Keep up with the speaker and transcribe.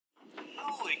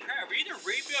we the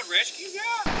rebuild rescue guy?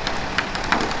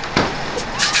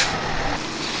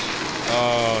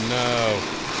 Oh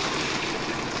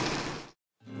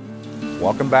no.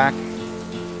 Welcome back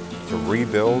to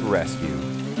Rebuild Rescue.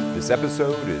 This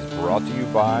episode is brought to you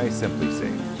by Simply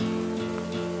Safe.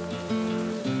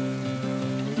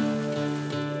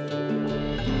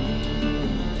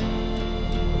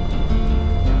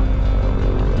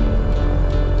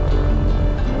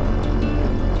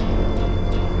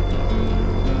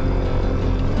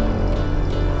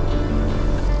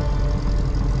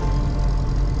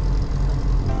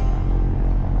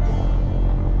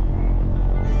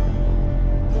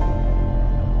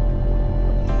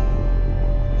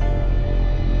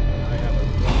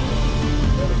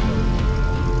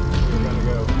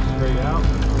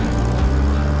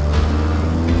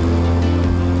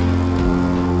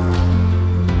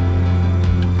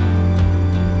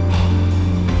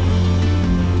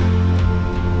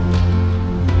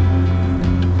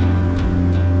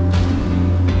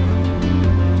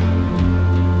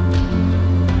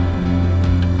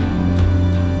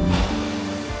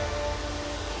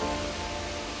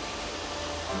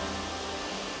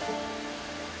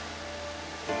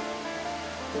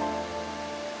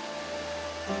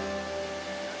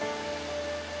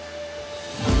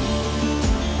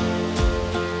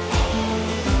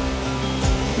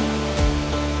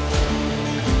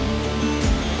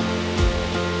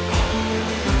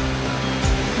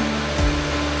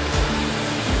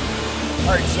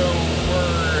 Alright, so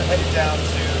we're headed down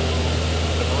to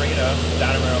the marina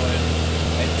down in Maryland,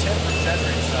 and Tim from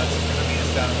Gentry Sons is going to meet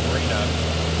us down in the marina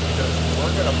because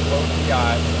we're going to float the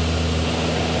yacht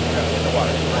in the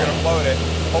water. We're going to float it,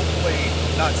 hopefully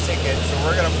not sink it, so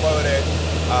we're going to float it.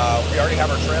 We already have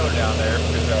our trailer down there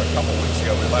because a couple weeks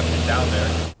ago we left it down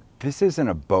there. This isn't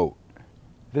a boat.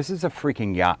 This is a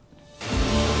freaking yacht.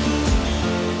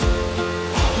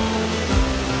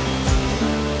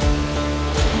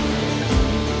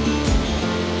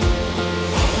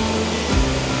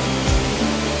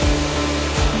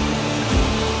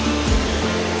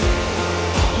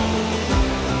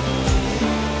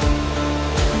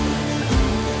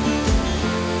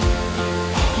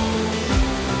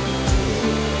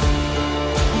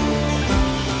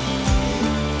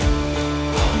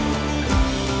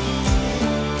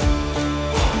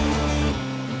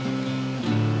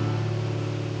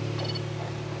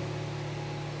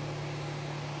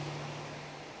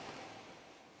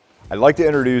 I'd like to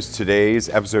introduce today's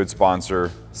episode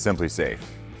sponsor, Simply Safe.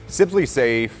 Simply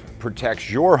Safe protects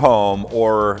your home,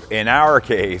 or in our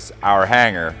case, our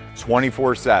hangar,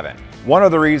 24/7. One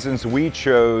of the reasons we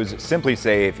chose Simply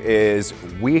Safe is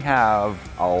we have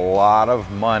a lot of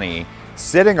money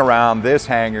sitting around this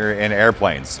hangar in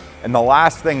airplanes. And the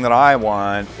last thing that I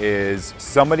want is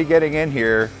somebody getting in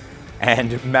here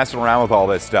and messing around with all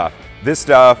this stuff. This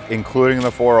stuff, including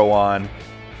the 401,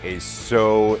 is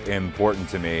so important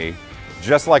to me,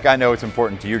 just like I know it's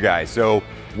important to you guys. So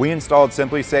we installed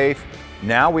Simply Safe.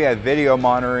 Now we have video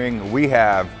monitoring, we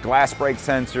have glass break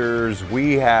sensors,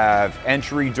 we have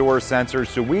entry door sensors,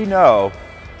 so we know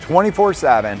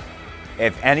 24/7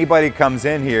 if anybody comes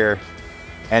in here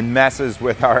and messes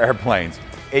with our airplanes.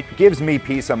 It gives me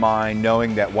peace of mind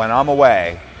knowing that when I'm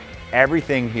away,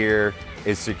 everything here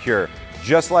is secure.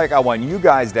 Just like I want you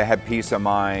guys to have peace of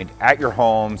mind at your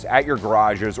homes, at your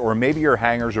garages, or maybe your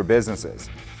hangars or businesses.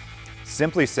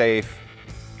 Simply Safe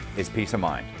is peace of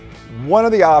mind. One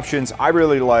of the options I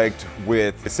really liked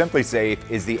with Simply Safe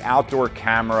is the outdoor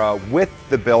camera with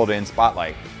the built-in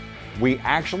spotlight. We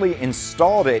actually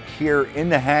installed it here in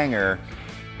the hangar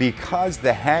because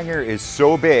the hangar is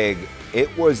so big,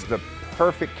 it was the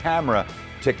perfect camera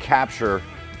to capture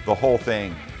the whole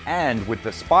thing. And with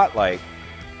the spotlight,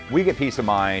 we get peace of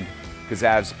mind because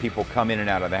as people come in and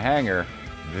out of the hangar,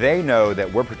 they know that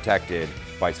we're protected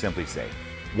by Simply Safe.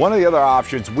 One of the other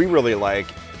options we really like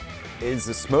is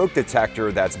the smoke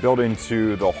detector that's built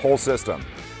into the whole system.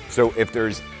 So if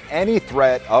there's any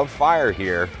threat of fire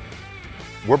here,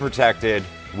 we're protected,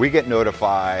 we get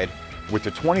notified. With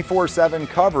the 24/7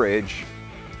 coverage,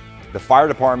 the fire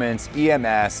departments,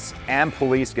 EMS, and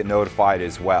police get notified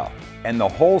as well. And the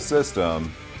whole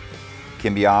system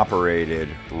can be operated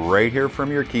right here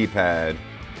from your keypad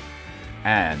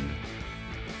and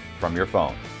from your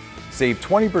phone. Save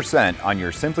 20% on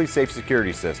your Simply Safe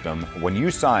security system when you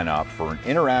sign up for an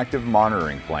interactive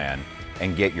monitoring plan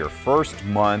and get your first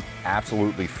month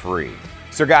absolutely free.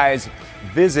 So guys,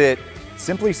 visit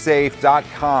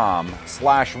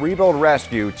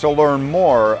simplysafe.com/rebuildrescue to learn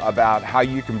more about how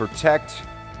you can protect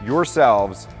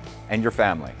yourselves and your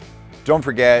family. Don't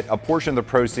forget, a portion of the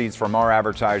proceeds from our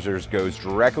advertisers goes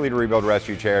directly to Rebuild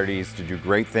Rescue charities to do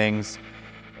great things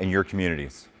in your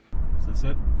communities. Is this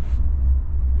it?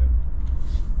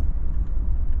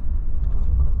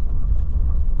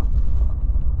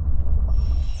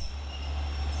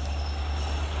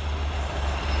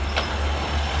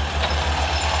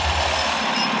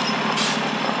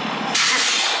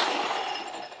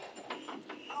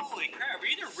 Holy crap, are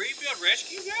you the rebuild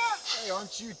rescue guy? Hey,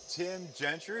 aren't you Tim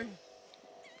Gentry?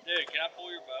 Dude, can I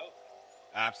pull your boat?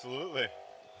 Absolutely.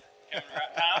 Coming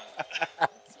right time?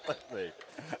 Absolutely.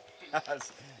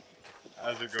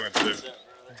 How's it going, Tim? What's up,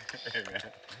 brother? Hey, man.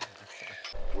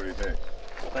 What do you think?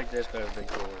 I think this guy would be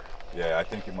cooler. Yeah, I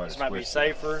think it might have This might be switched.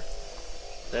 safer.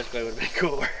 This guy would be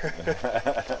cooler.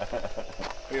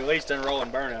 We at least done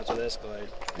rolling burnouts with Escalade.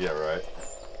 Yeah, right.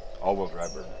 All-wheel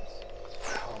drive burnouts.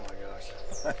 Oh my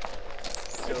gosh.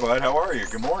 Hey, bud, how are you?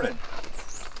 Good morning.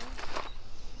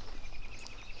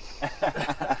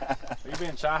 Are you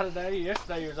being shy today?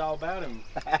 Yesterday you was all about him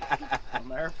on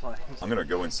the airplanes. I'm gonna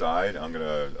go inside. I'm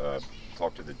gonna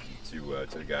talk to the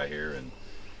guy here, and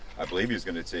I believe he's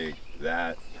gonna take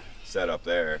that set up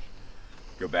there,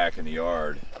 go back in the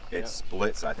yard. It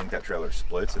splits. I think that trailer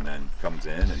splits and then comes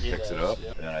in and picks it up.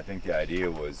 Yep. And I think the idea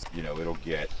was, you know, it'll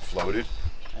get floated,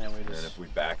 And we and just. if we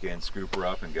back in, scoop her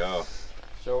up, and go.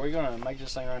 So are we gonna make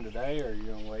this thing run today, or are you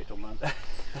gonna wait till Monday?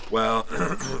 Well,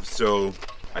 so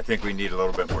I think we need a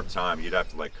little bit more time. You'd have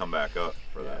to like come back up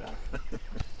for that.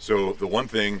 So the one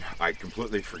thing I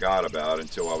completely forgot about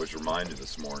until I was reminded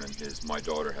this morning is my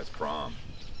daughter has prom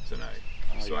tonight.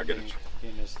 So I gotta,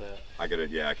 can't miss that. I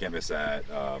can't miss that.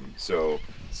 So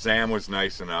Sam was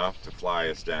nice enough to fly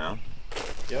us down.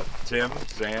 Yep. Sam,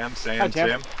 Hi,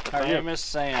 Tim. How are you, Miss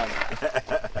Sam?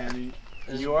 And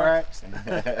You are?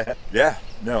 Yeah,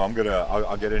 no,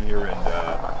 I'll get in here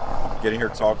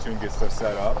and talk to him, get stuff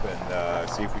set up, and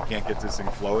see if we can't get this thing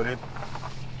floated.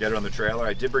 Get it on the trailer.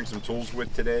 I did bring some tools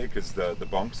with today because the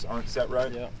bunks aren't set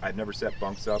right. Yeah. I'd never set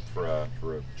bunks up for a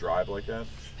drive like that.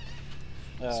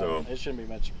 So it shouldn't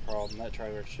be much of a problem. That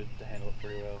trailer should handle it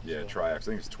pretty well. yeah, so. Triax. I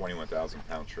think it's a 21,000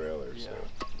 pound trailer, Yeah. so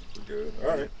we're good. All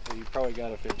right. Well, you probably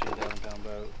got a 15,000 pound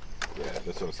boat. Yeah, that's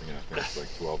what I was thinking. I think it's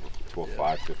like 12, Yeah.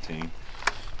 5, 15.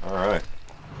 All right.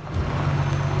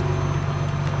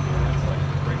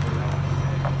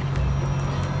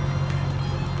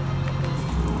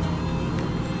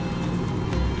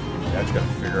 Yeah, I just got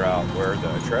to figure out where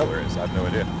the trailer is. I have no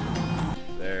idea.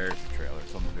 There's the trailer.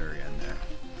 It's on the very end there.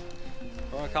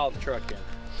 We're gonna call the truck in.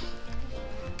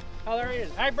 Oh, there he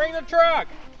is. Hey, bring the truck!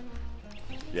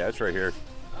 Yeah, it's right here.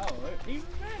 Oh, even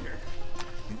better.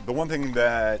 The one thing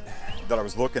that I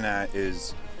was looking at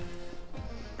is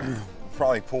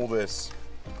probably pull this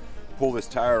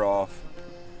tire off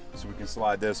so we can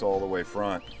slide this all the way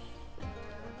front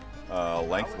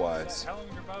lengthwise. How long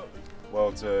is your boat? Well,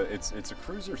 it's a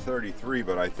Cruiser 33,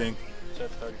 but I think So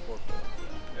it's 34 foot.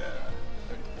 yeah,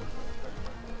 34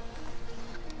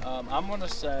 foot. I'm gonna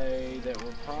say that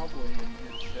we're probably in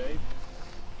good shape.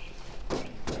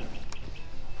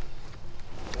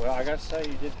 Well, I gotta say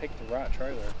you did pick the right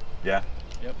trailer. Yeah.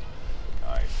 Yep.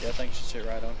 Nice. Yeah, I think it should sit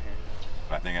right on here.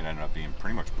 I think it ended up being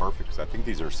pretty much perfect because I think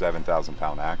these are 7,000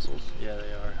 pound axles. Yeah,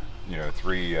 they are. You know,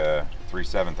 three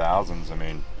 7,000s. I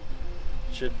mean,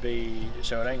 Should be,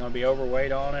 so it ain't gonna be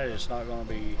overweight on it. It's not gonna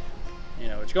be, you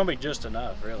know, it's gonna be just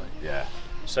enough, really. yeah.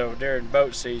 So during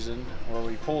boat season, where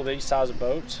we pull these size of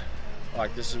boats,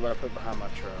 like this is what I put behind my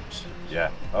trucks.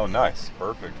 Yeah. Oh, nice.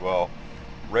 Perfect. Well,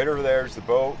 right over there is the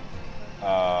boat.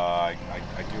 I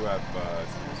do have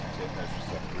some tape measures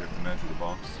stuff. We have to measure the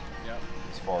bunks Yep.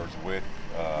 as far as width,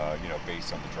 you know,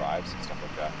 based on the drives and stuff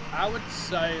like that. I would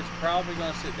say it's probably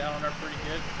gonna sit down on there pretty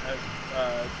good.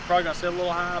 It's probably gonna sit a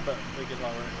little high, but we can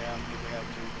lower it down if we have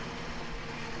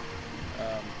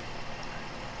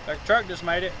to. The truck just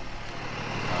made it.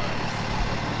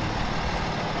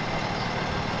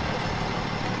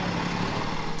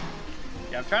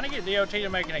 Yeah, I'm trying to get DOT to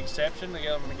make an exception to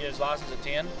get him to get his license at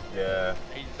 10. Yeah.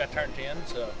 He's about to turn 10,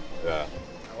 so Yeah.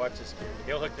 now watch this kid.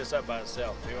 He'll hook this up by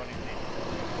himself. He won't even need it.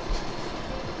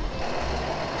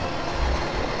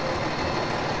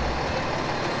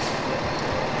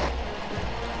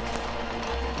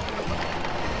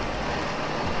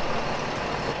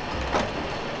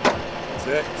 That's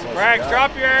it. That's all she Brax, got.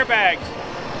 drop your airbags.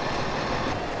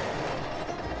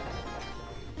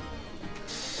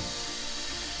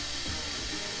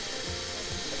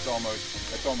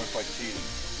 That's almost like cheating.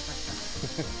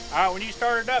 All right, when you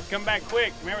start it up, come back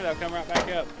quick. Remember, they'll come right back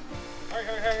up. Hurry,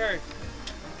 hurry, hurry, hurry.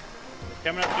 It's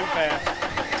coming up too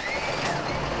fast.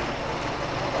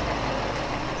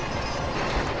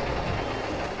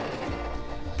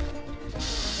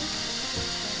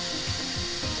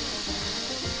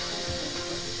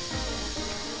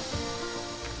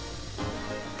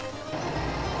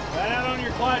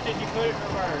 clutch and you put it in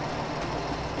reverse.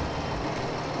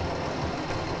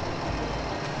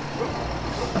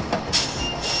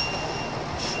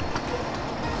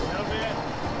 A little bit.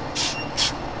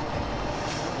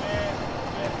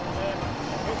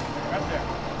 Oop, right there.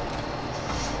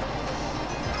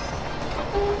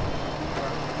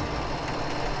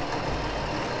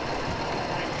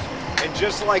 And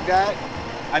just like that,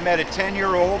 I met a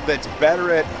 10-year-old that's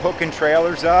better at hooking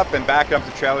trailers up and backing up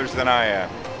the trailers than I am.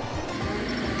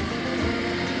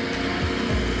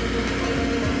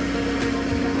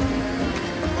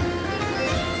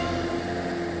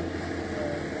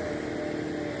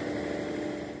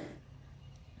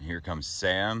 Here comes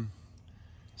Sam,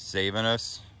 saving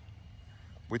us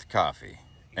with coffee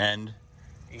and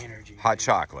Energy. hot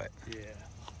chocolate. Yeah.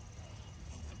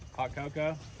 Hot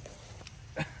cocoa.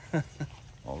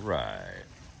 All right.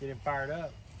 Get him fired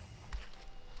up.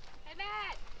 Hey,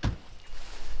 Matt!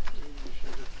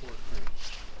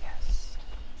 Yes.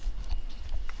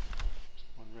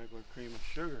 One regular cream of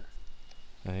sugar.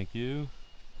 Thank you.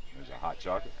 There's a hot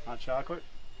chocolate. Hot chocolate.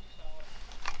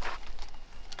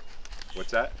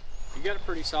 What's that? You got a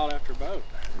pretty sought after boat.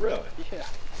 Really? Yeah.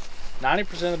 90%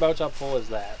 of the boats I pull is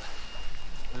that.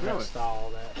 Really? That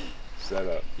style, that. Set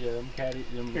up. Yeah, them caddy,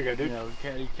 them, Here you go, dude. You know,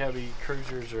 caddy cubby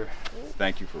cruisers are.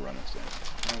 Thank you for running this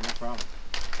in. No problem.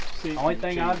 The only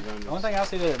thing I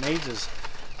see that it needs is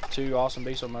 2 awesome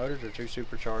diesel motors or 2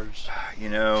 supercharged You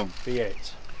know,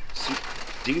 V8s.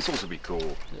 diesels would be cool.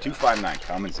 Yeah. 259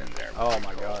 Cummins in there. Oh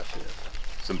my gosh, yeah.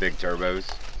 Some big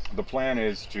turbos. The plan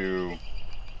is to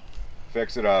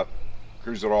fix it up,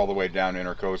 cruise it all the way down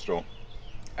Intercoastal,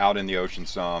 out in the ocean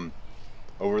some,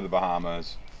 over the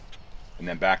Bahamas, and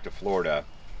then back to Florida.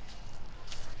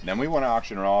 And then we want to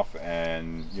auction it off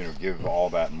and, you know, give all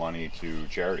that money to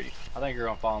charity. I think you're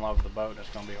gonna fall in love with the boat. That's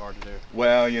gonna be hard to do.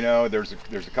 Well, you know, there's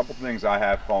a couple things I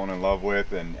have fallen in love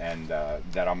with, and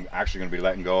that I'm actually going to be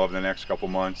letting go of in the next couple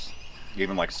months.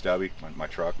 Even like Stubby, my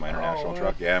truck, my international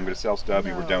truck. Yeah, I'm going to sell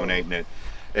Stubby. We're donating it.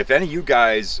 If any of you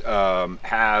guys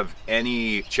have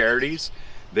any charities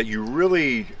that you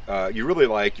really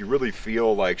like, you really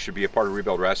feel like should be a part of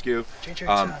Rebuild Rescue,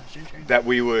 that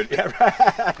we would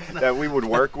that we would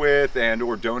work with and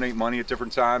or donate money at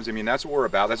different times. I mean, that's what we're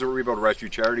about. That's what Rebuild Rescue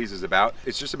Charities is about.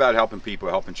 It's just about helping people,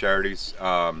 helping charities.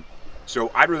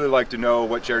 So I'd really like to know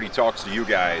what charity talks to you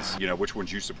guys. You know, which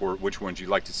ones you support, which ones you'd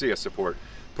like to see us support.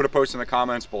 Put a post in the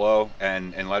comments below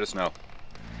and let us know.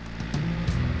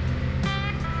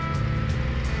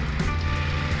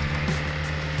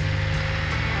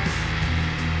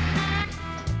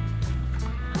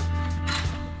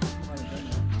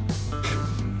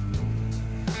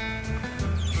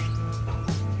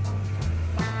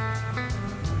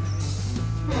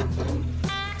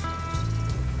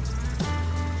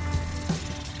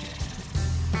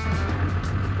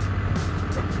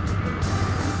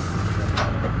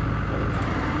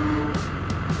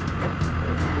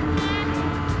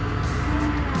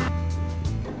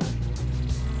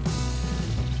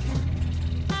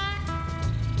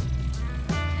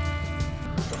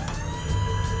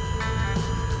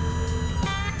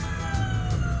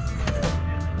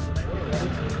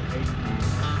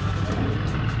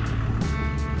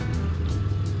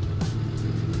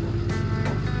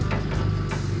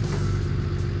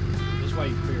 This way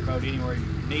you can put your boat anywhere you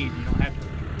need. You don't have to.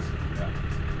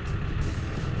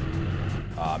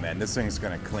 Oh man, this thing's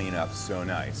gonna clean up so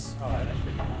nice. Oh, that should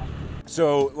be fine.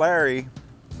 So Larry,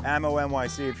 Ammo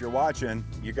NYC, if you're watching,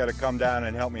 you got to come down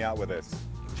and help me out with this.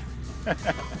 I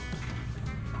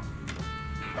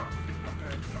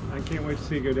can't wait to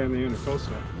see you go down the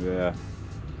Intercoastal. Yeah.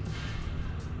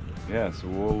 Yeah. So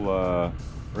we'll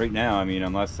right now. I mean,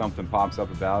 unless something pops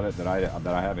up about it that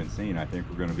I haven't seen, I think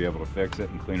we're going to be able to fix it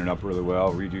and clean it up really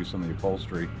well, redo some of the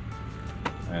upholstery.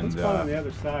 And This spot on the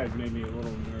other side made me a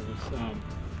little nervous.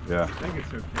 yeah. I think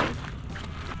it's okay.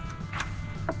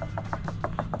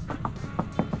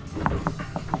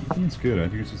 It's good. I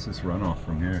think it's just this runoff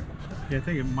from here. Yeah, I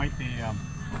think it might be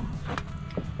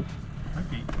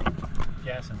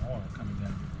gas and oil coming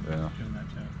down. Yeah. Doing that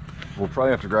too. We'll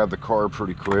probably have to grab the car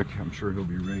pretty quick. I'm sure he'll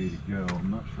be ready to go. I'm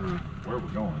not sure where we're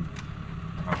going,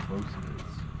 how close it is.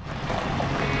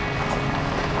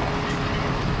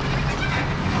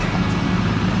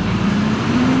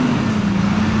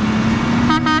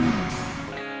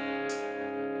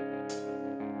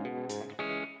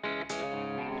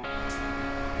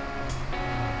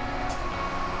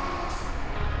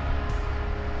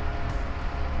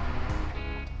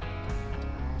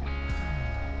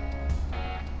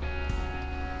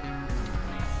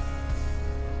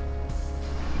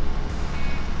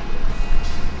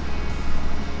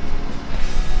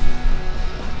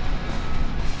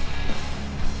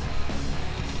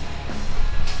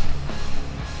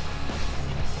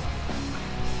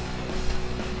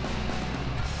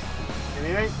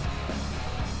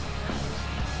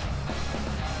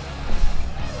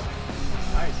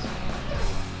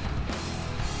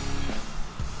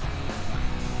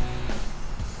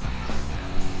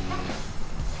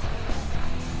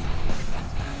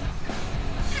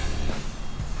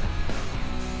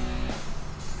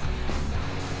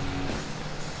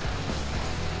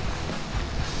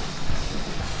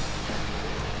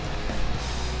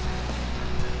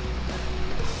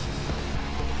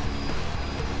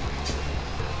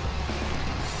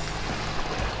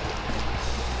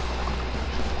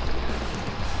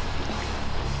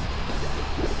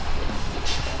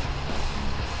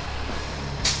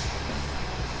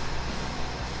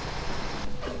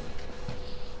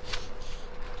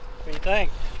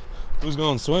 Who's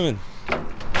going swimming? I'm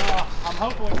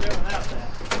hoping we go without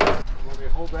that. Want me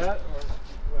to hold that,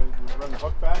 or run the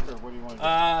hook back, or what do you want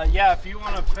to do? Yeah, if you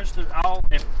want to push the,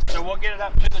 so we'll get it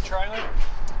up to the trailer,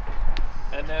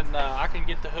 and then I can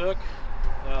get the hook.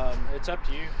 It's up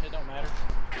to you. It don't matter.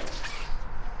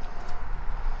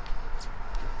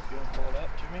 You want to pull it up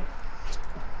to me?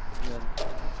 And then,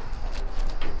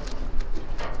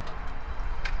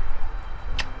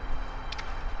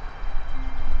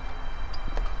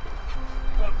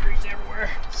 bug grease everywhere.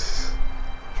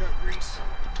 Truck grease.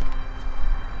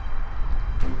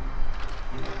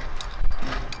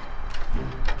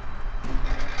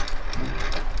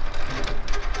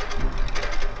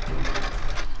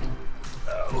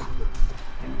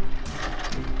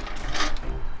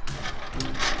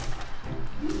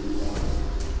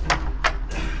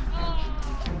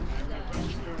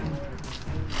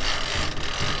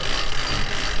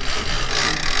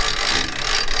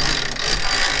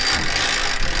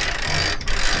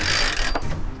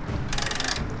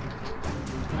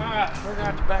 We're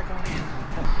gonna have to back on in.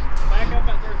 Back up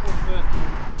about 3 or 4 foot.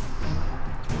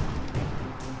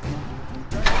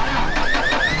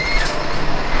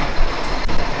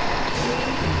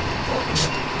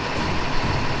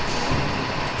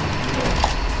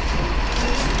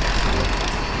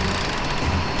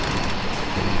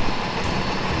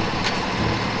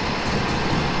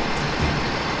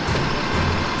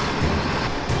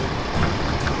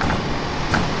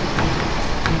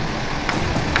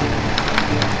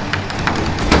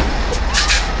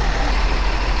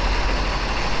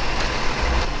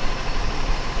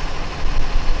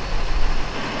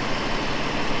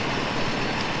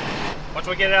 Once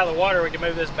we get it out of the water, we can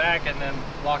move this back and then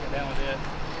lock it down with it.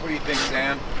 What do you think,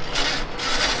 Sam?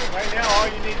 Right now, all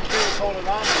you need to do is hold it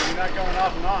on. You're not going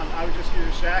off and on. I would just use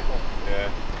a shackle. Yeah.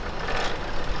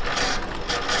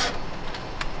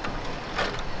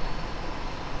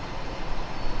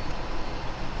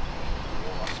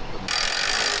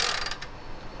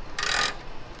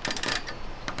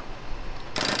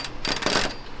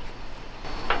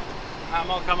 I'm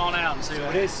gonna come on out and see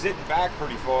what It is sitting back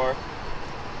pretty far.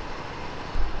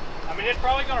 I mean, it's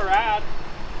probably gonna ride.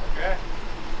 Okay.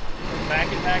 Back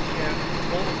it back in,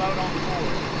 pull the boat on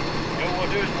forward. And what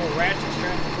we'll do is we'll ratchet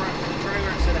strap the front of the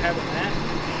trailer instead of having that.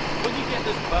 We can get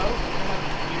this boat come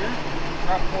up here,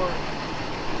 right before.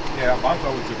 Yeah, my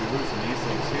thought was if we loosen these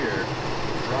things here,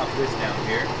 drop this down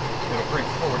here, it'll bring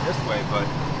it forward this way, but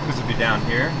this will be down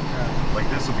here. Like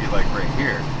this will be like right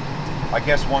here. I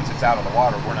guess once it's out of the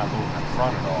water, we're not moving in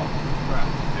front at all.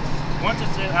 Right. Once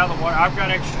it's out of the water, I've got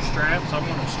extra straps. I'm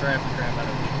gonna strap the crap out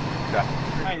of it. Okay.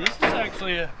 Hey, this is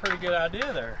actually a pretty good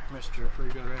idea there, Mr. Free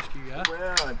Go Rescue guy.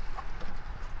 Well, I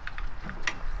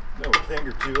know a thing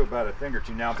or two about a thing or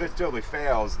two. Now, if this totally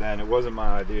fails, then it wasn't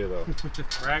my idea, though.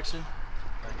 Braxton?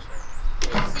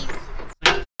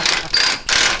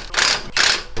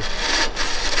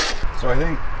 So I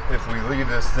think if we leave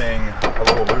this thing a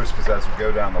little loose, because as we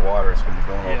go down the water, it's going to be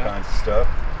doing all kinds of stuff.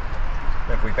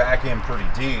 If we back in pretty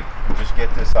deep and just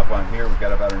get this up on here, we've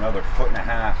got about another 1.5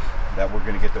 feet that we're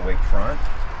going to get the weight front.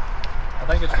 I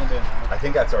think it's going to be enough. I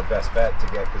think that's our best bet to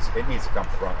get, because it needs to come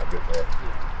front a good bit.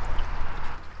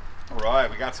 All right,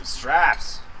 we got some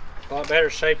straps. A lot better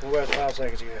shape than it was 5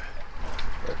 seconds ago.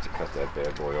 We have to cut that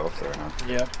bad boy off there, huh?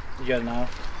 Yep, you got a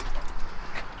knife.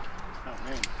 Oh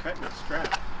man, cutting the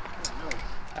strap. Oh,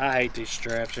 no. I hate these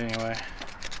straps anyway.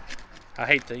 I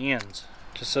hate the ends.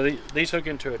 Just so these hook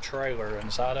into a trailer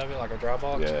inside of it, like a dry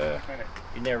box. Yeah.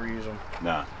 You never use them.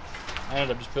 Nah. I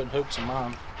ended up just putting hooks in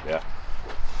mine. Yeah.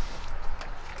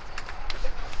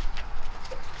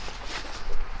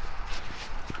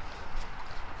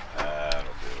 That'll do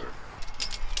it.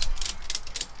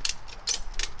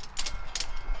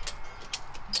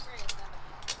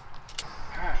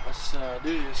 Alright, let's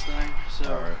do this thing.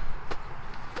 So, All right.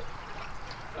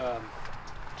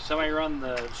 Somebody run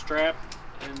the strap,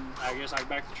 and I guess I can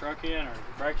back the truck in, or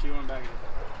Brax, you want to back it in?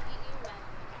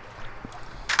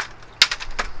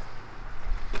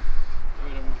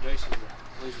 Jason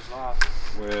lose his life.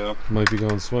 Well, Might be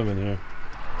going swimming here.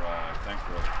 right,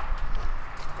 thankfully.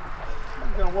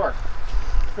 It's gonna work.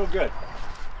 Feel good.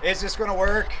 Is this gonna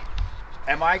work?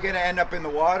 Am I gonna end up in the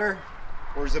water?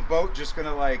 Or is the boat just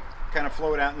gonna like kind of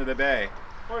float out into the bay?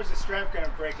 Or is the strap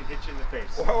gonna break and hit you in the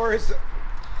face? Or is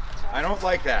I don't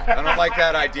like that. I don't like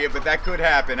that idea, but that could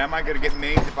happen. Am I gonna get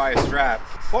maimed by a strap?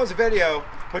 Pause the video,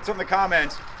 put some in the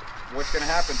comments. What's gonna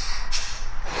happen?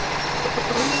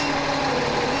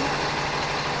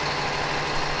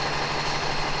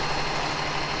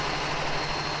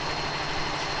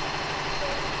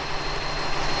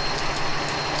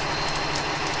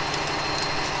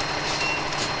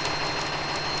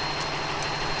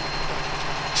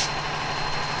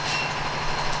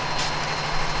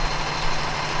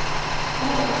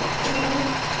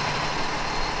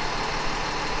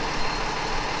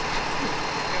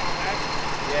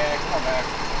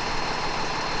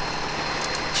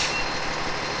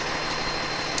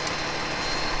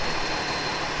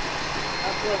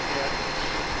 flip yet.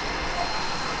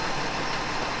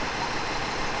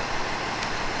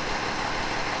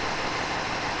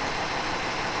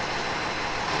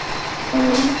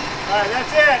 All right,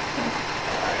 that's it.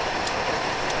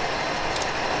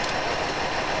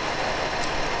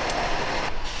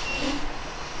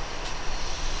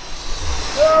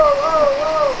 Whoa, whoa,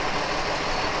 whoa.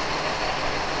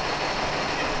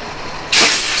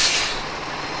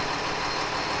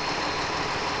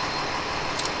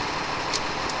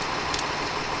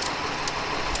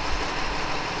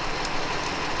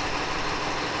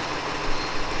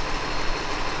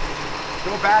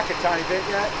 Go back a tiny bit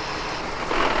yet.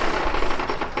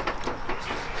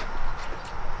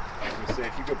 I was gonna say,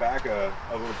 if you go back a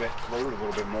little bit, float a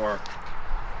little bit more,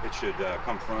 it should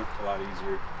come front a lot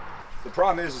easier. The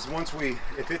problem is once we,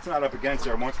 if it's not up against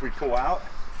there, once we pull out,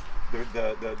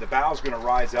 the bow's gonna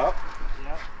rise up.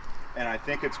 Yep. And I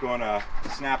think it's gonna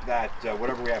snap that,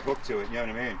 whatever we have hooked to it, you know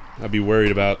what I mean? I'd be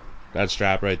worried about that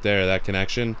strap right there, that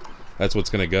connection. That's what's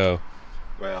gonna go.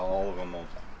 Well, all of them will.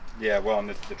 Yeah, well, and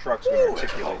the truck's going to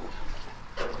articulate.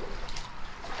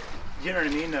 You know what I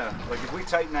mean? Like if we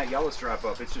tighten that yellow strap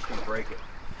up, it's just going to break it.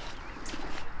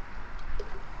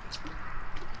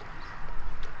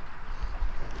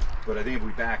 But I think if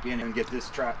we back in and get this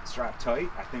strap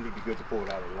tight, I think it'd be good to pull it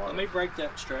out of the water. Let me break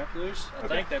that strap loose. I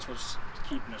think that's what's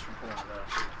keeping us from pulling it up.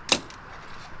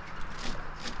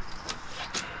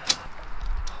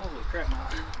 Holy crap, my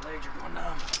legs are going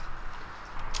numb.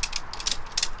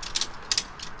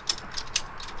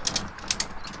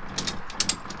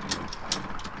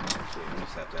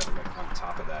 Have to have it like on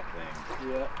top of that thing.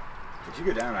 Yeah. If you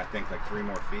go down, I think like 3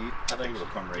 more feet, I think it'll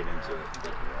come right into it.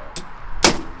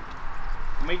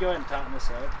 Let me go ahead and tighten this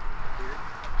up here.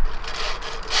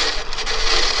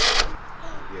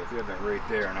 Yeah, if you have that right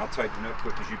there, and I'll tighten up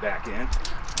quick as you back in, and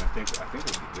I think we'll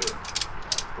be good.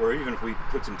 Or even if we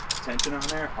put some tension on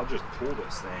there, I'll just pull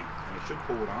this thing, and it should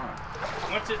pull it on.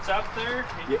 Once it's up there,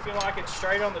 and you feel like it's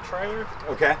straight on the trailer,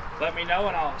 okay, let me know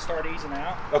and I'll start easing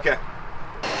out. Okay.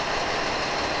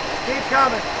 Keep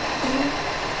coming.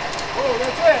 Oh,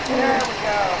 that's it. There we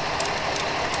go.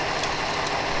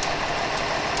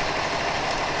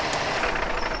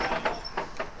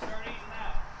 Start easing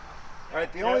out. All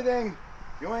right. The only thing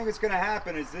that's going to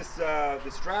happen is this. The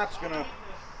strap's going to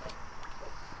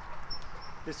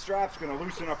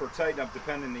loosen up or tighten up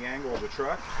depending on the angle of the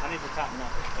truck. I need to tighten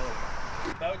up.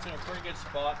 The boat's in a pretty good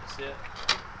spot to sit.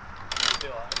 I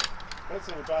feel like. That's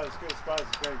in about as good a spot as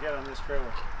it's going to get on this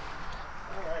trailer.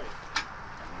 All right.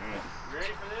 You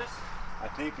ready for this? I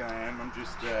think I am. I'm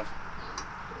just I'm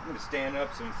going to stand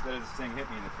up so instead of this thing hit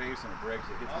me in the face and it breaks,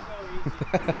 it hits me. I'll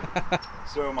go easy.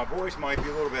 So my voice might be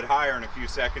a little bit higher in a few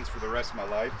seconds for the rest of my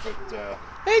life, but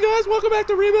Hey guys, welcome back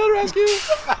to Rebuild Rescue.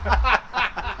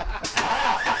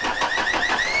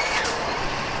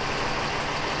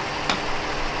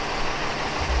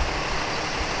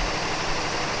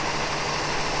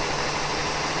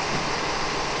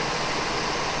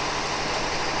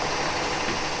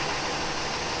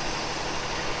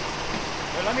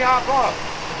 let me hop off.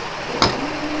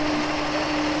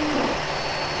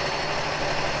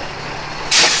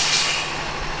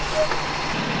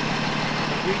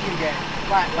 We can get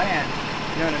flat land,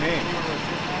 you know what I mean?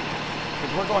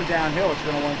 Because we're going downhill, it's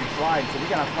going to want to be sliding, so we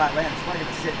got a flat land, it's not going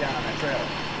to sit down on that trailer.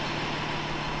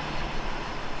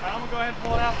 I'm going to go ahead and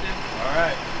pull it out then. All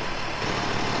right.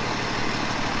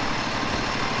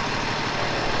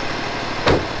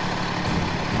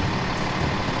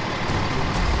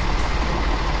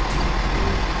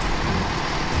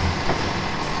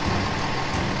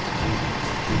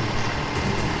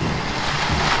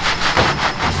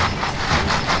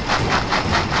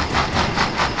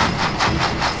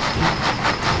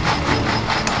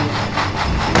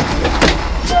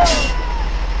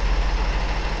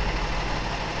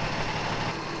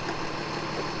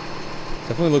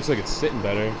 Definitely looks like it's sitting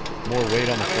better. More weight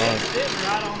on the front. It's sitting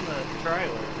right on the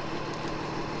trailer.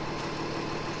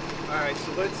 Alright,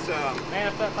 so let's Man,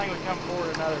 if that thing would come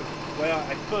forward another, well,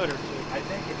 a foot or two. I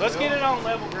think it Let's will. get it on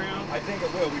level ground. I think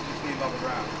it will, we just need level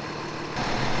ground.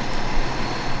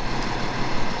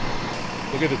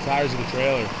 Look at the tires of the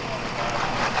trailer.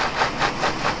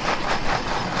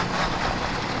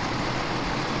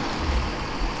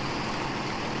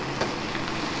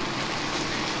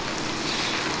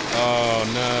 Oh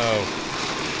no.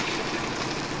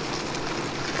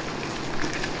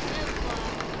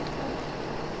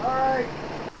 Alright.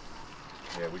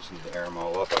 Yeah, we just need to air them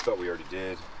all up. I thought we already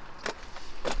did.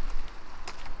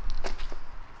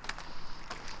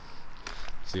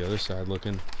 It's the other side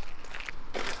looking.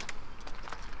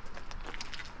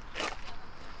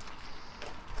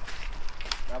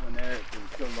 That one there,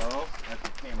 if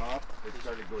them up. It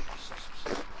started going.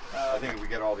 I think if we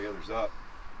get all the others up,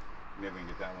 maybe we can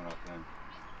get that one up then.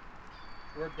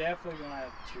 We're definitely gonna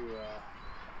have to.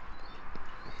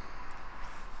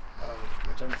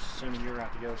 Which I'm assuming you're gonna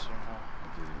have to go soon, huh?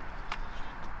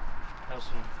 How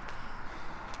soon?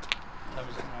 That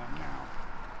was it now.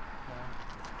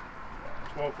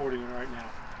 12:40 right now.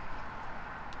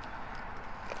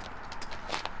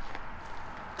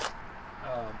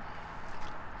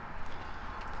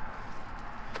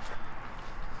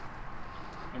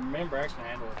 And remember, I can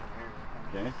handle it from here.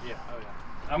 Okay. Yeah, oh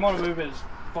yeah. I'm gonna move it as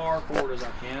far forward as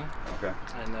I can. Okay.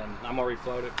 And then I'm gonna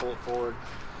refloat it, pull it forward.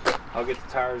 I'll get the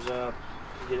tires up,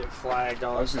 get it flagged,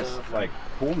 all that stuff. Like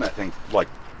pulling that thing like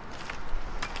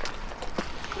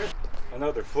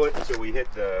another foot until we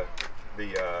hit the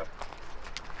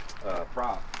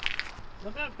prop.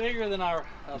 It's not bigger than I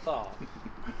thought.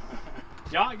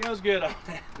 Yacht goes good on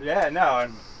that. Yeah, no,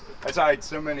 and that's why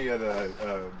so many of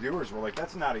the viewers were like,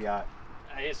 "That's not a yacht."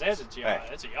 Hey, it says it's a yacht.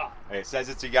 Hey. It's a yacht. Hey, it says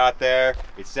it's a yacht there.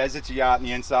 It says it's a yacht on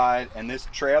the inside, and this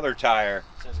trailer tire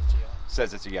It says it's a yacht.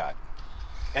 says it's a yacht.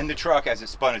 And the truck, as it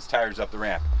spun its tires up the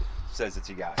ramp, says it's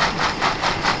a yacht. Oh,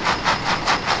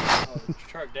 the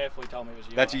truck definitely told me it was a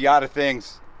yacht. That's a yacht of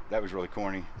things. That was really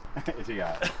corny. It's a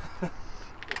yacht.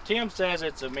 If Tim says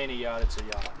it's a mini yacht, it's a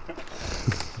yacht.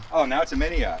 Oh, now it's a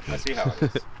mini yacht. I see how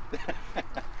it is.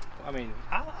 I mean,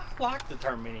 I like the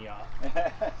term mini yacht.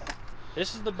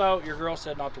 This is the boat your girl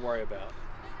said not to worry about.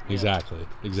 Exactly.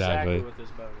 Exactly what this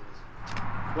boat is.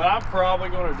 What I'm probably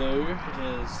going to do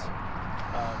is,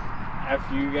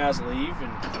 after you guys leave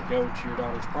and go to your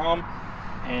daughter's prom,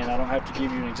 and I don't have to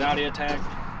give you an anxiety attack,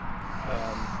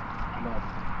 I'm going to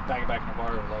pack it back in the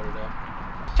water and load it up.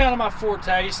 Kind of my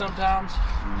forte sometimes.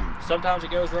 Sometimes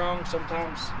it goes wrong.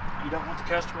 Sometimes you don't want the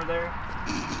customer there.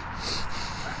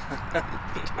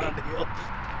 Kind of deal.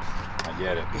 I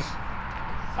get it.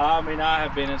 I mean, I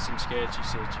have been in some sketchy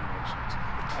situations.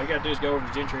 All you gotta do is go over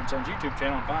to Gentry Sons YouTube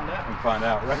channel and find out. And find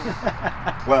out, right?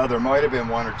 Well, there might have been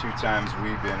one or two times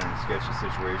we've been in a sketchy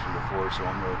situation before, so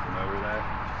I'm really familiar with that.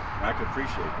 And I can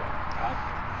appreciate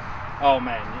that. Oh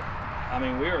man, I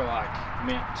mean, we were like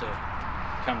meant to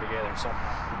come together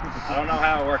somehow. I don't know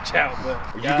how it worked out, but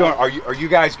Are you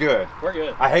guys good? we're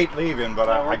good. I hate leaving, but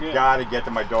No, we're I good. gotta get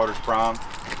to my daughter's prom.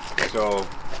 So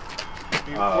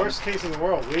Worst case in the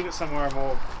world, leave it somewhere and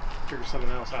we'll figure something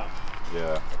else out.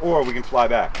 yeah, or we can fly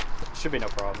back. Should be no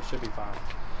problem. Should be fine.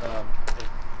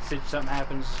 If something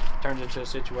happens, turns into a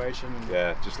situation, and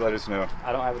Yeah, just let us know.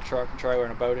 I don't have a truck and trailer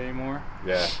and a boat anymore.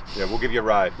 Yeah, we'll give you a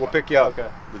ride. We'll pick you up. Okay.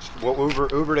 We'll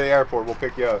Uber to the airport. We'll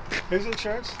pick you up. Who's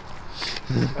insurance?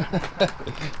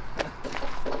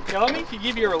 Yeah, let me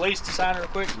give you a release to sign real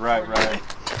quick. Right.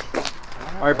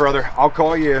 All right, brother. I'll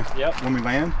call you Yep. when we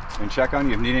land and check on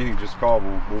you. If you need anything, just call.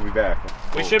 We'll be back.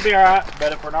 We should be all right,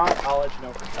 but if we're not, I'll let you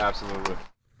know for sure. Absolutely.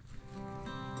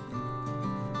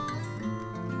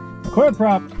 Clear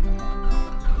prop.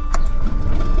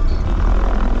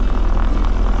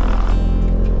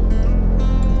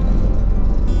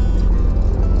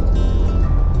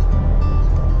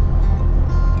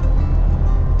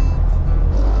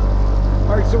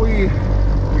 All right, so we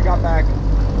got back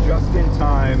just in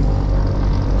time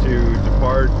to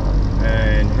depart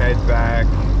and head back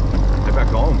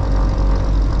home.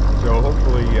 So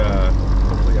hopefully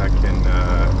I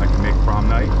can make prom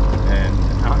night and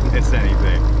not miss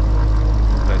anything.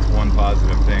 That's one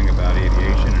positive thing about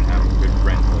aviation and having good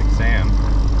friends like Sam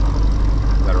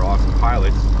that are awesome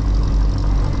pilots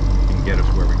can get us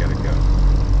where we gotta go.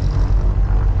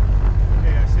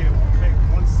 Okay, I see it. Okay,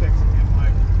 16 in my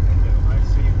window. I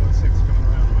see 16 coming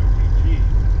around my PG.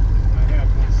 I have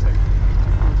 16.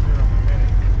 240 on my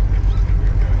heading.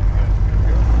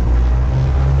 We're good.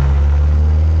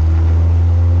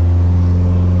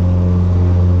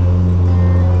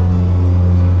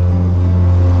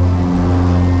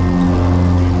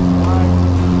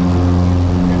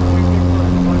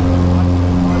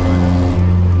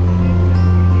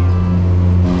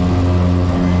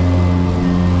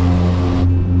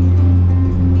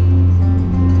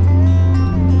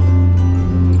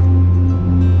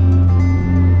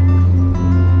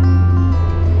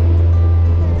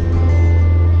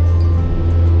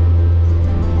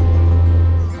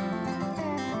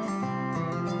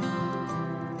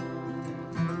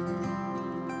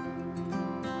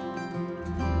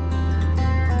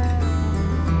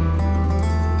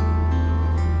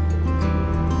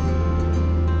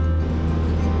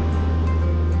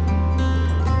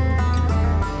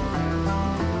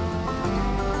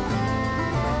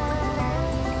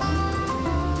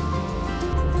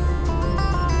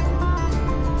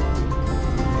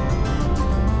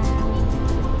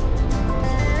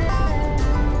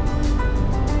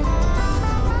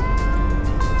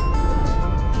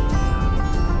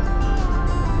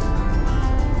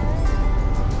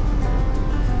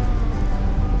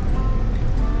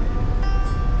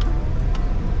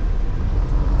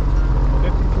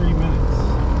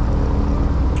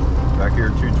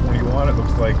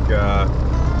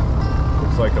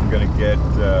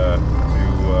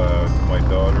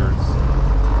 daughter's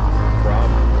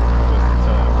prom just in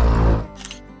time.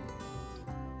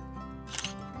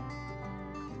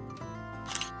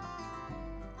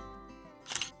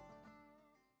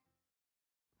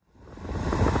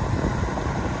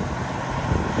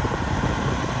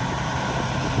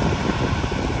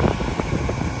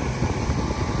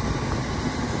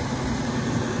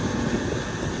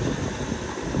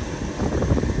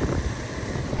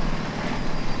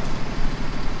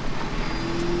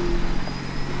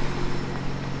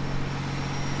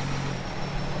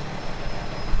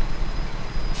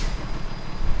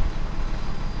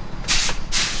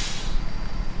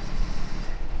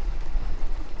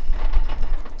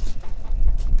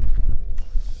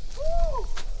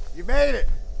 You made it!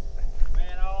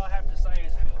 Man, all I have to say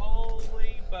is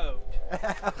holy boat.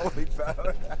 Holy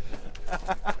boat.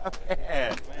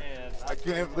 Man, Man, I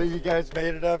can't believe you guys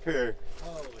made it up here.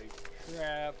 holy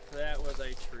crap, that was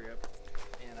a trip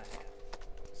and a half.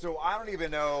 So I don't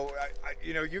even know,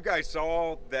 you know, you guys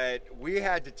saw that we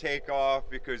had to take off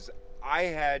because I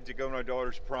had to go to my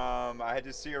daughter's prom. I had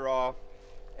to see her off,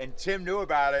 and Tim knew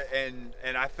about it,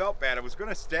 and I felt bad. I was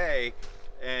gonna stay,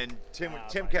 and Tim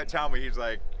kept telling me, he's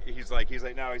like,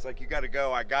 no, he's like, you gotta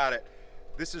go, I got it.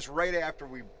 This is right after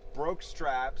we broke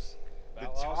straps, the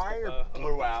tire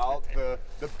blew out,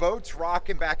 the boat's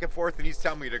rocking back and forth, and he's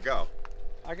telling me to go.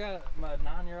 I got my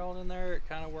 9-year-old in there. It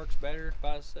kind of works better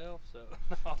by itself, so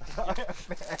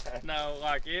no,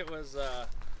 like it was. I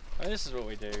mean, this is what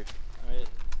we do. I mean,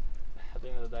 at the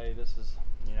end of the day, this is,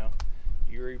 you know,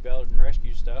 you rebuild and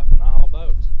rescue stuff, and I haul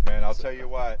boats. Man, I'll tell you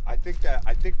what. I think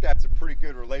that's a pretty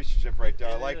good relationship right there.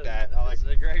 I like that. I like It's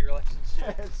a great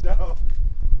relationship. so.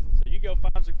 So you go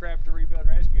find some crap to rebuild and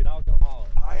rescue, and I'll come haul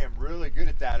it. I am really good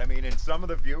at that. I mean, and some of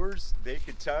the viewers, they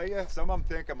could tell you. Some of them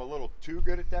think I'm a little too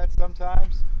good at that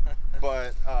sometimes.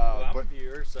 But Well, I'm a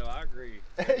viewer, so I agree.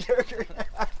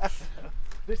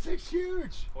 This thing's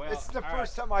huge. Well, this is the all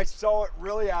first time I saw it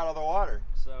really out of the water.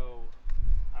 So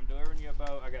I'm delivering you a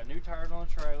boat. I got new tires on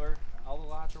the trailer. All the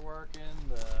lights are working.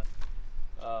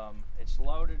 It's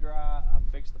loaded right. I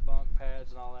fixed the bunk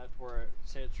pads and all that to where it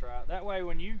sits right. That way,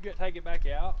 when you take it back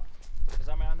out, because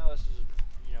I mean, I know this is,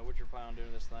 you know, what you're planning on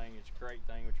doing this thing. It's a great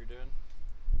thing what you're doing,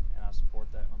 and I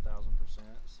support that 1,000%.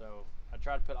 So I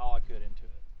tried to put all I could into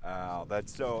it. Oh,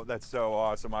 that's so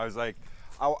awesome. I was like,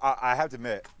 I have to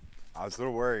admit, I was a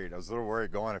little worried. I was a little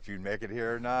worried going if you'd make it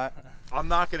here or not. I'm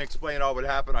not going to explain all what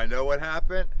happened. I know what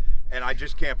happened, and I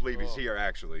just can't believe he's here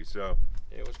actually. So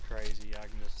it was crazy. I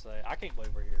can just say, I can't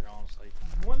believe we're here, honestly.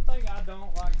 One thing I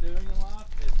don't like doing in life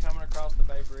is coming across the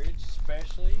Bay Bridge,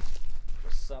 especially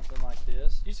with something like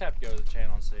this. You just have to go to the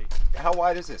channel and see. how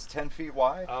wide is this? 10 feet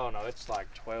wide? Oh no, it's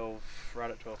like 12, right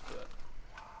at 12 foot.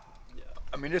 Yeah.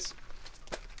 I mean, this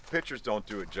pictures don't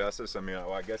do it justice. I mean,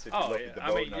 I guess if you look at the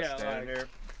boat and I stand here.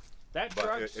 That But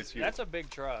truck, it's huge. that's a big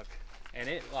truck, and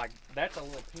it like that's a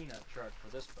little peanut truck for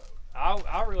this boat.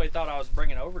 I really thought I was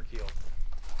bringing overkill.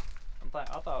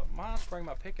 I thought, why not bring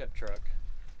my pickup truck?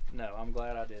 No, I'm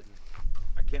glad I didn't.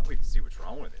 I can't wait to see what's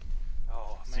wrong with it.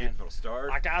 Oh See man, if it'll start.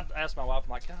 like I asked my wife,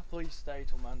 I'm like, can I please stay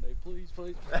till Monday, please,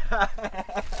 please?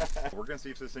 We're gonna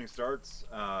see if this thing starts.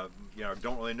 You know,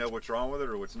 don't really know what's wrong with it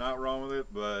or what's not wrong with it,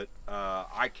 but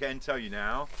I can tell you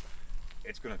now,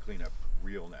 it's gonna clean up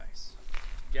real nice.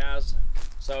 Guys,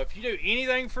 so if you do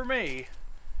anything for me,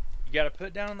 you got to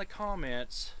put down in the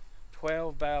comments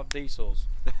 12 valve diesels.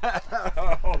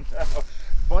 Oh no!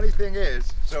 Funny thing is,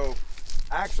 so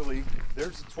actually,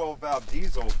 there's a 12 valve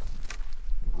diesel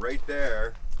right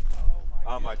there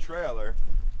on my trailer.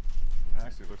 It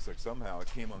actually looks like somehow it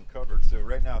came uncovered. So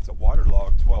right now it's a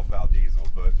waterlogged 12 valve diesel,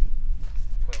 but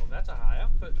 12, that's a high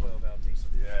output 12 valve diesel.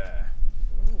 yeah.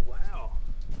 Oh wow.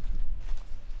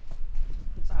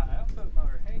 It's a high output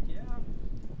motor, heck yeah.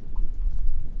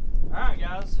 Alright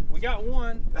guys, we got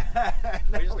one.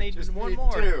 We just need one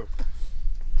more. Two.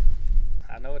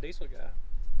 I know a diesel guy.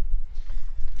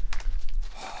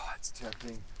 Oh, that's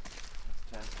tempting.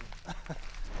 That's tempting.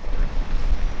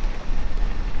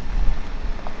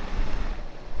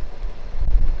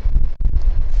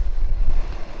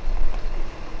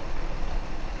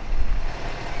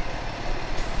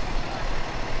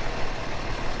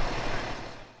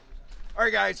 All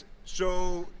right, guys.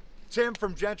 So Tim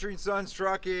from Gentry Sons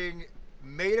Trucking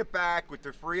made it back with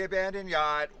the free abandoned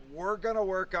yacht. We're gonna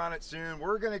work on it soon.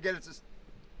 We're gonna get it to.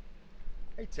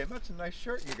 Hey Tim, that's a nice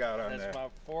shirt you got on there. That's my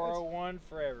 401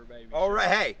 forever, baby. All right,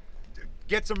 hey,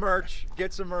 get some merch.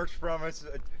 Get some merch from us.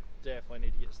 Definitely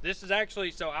need to get this. Is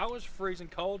actually, so I was freezing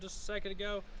cold just a second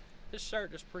ago. This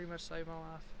shirt just pretty much saved my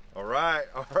life. All right,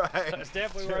 all right. So it's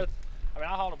definitely worth. I mean,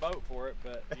 I hauled a boat for it,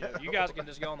 but you know, you guys can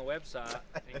just go on the website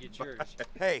and get yours.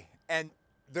 Hey, and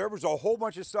there was a whole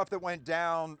bunch of stuff that went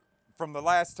down from the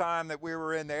last time that we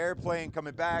were in the airplane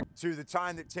coming back to the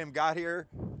time that Tim got here.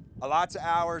 Lots of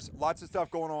hours, lots of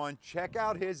stuff going on. Check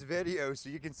out his video so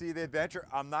you can see the adventure.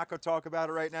 I'm not gonna talk about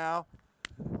it right now.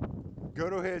 Go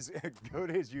to his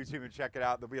YouTube and check it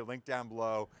out. There'll be a link down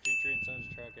below. Gentry Sons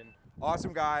Trucking.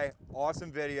 Awesome guy,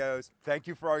 awesome videos. Thank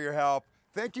you for all your help.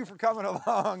 Thank you for coming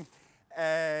along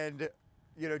and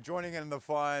joining in the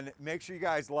fun. Make sure you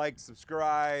guys like,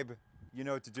 subscribe. You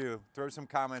know what to do. Throw some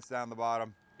comments down the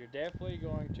bottom. You're definitely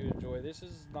going to enjoy. This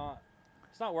is not,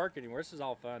 it's not work anymore. This is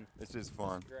all fun. This is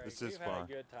fun. Great. This is We've fun. had a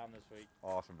good time this week.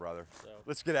 Awesome, brother. So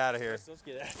Let's get out of here. Let's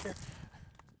get out of here.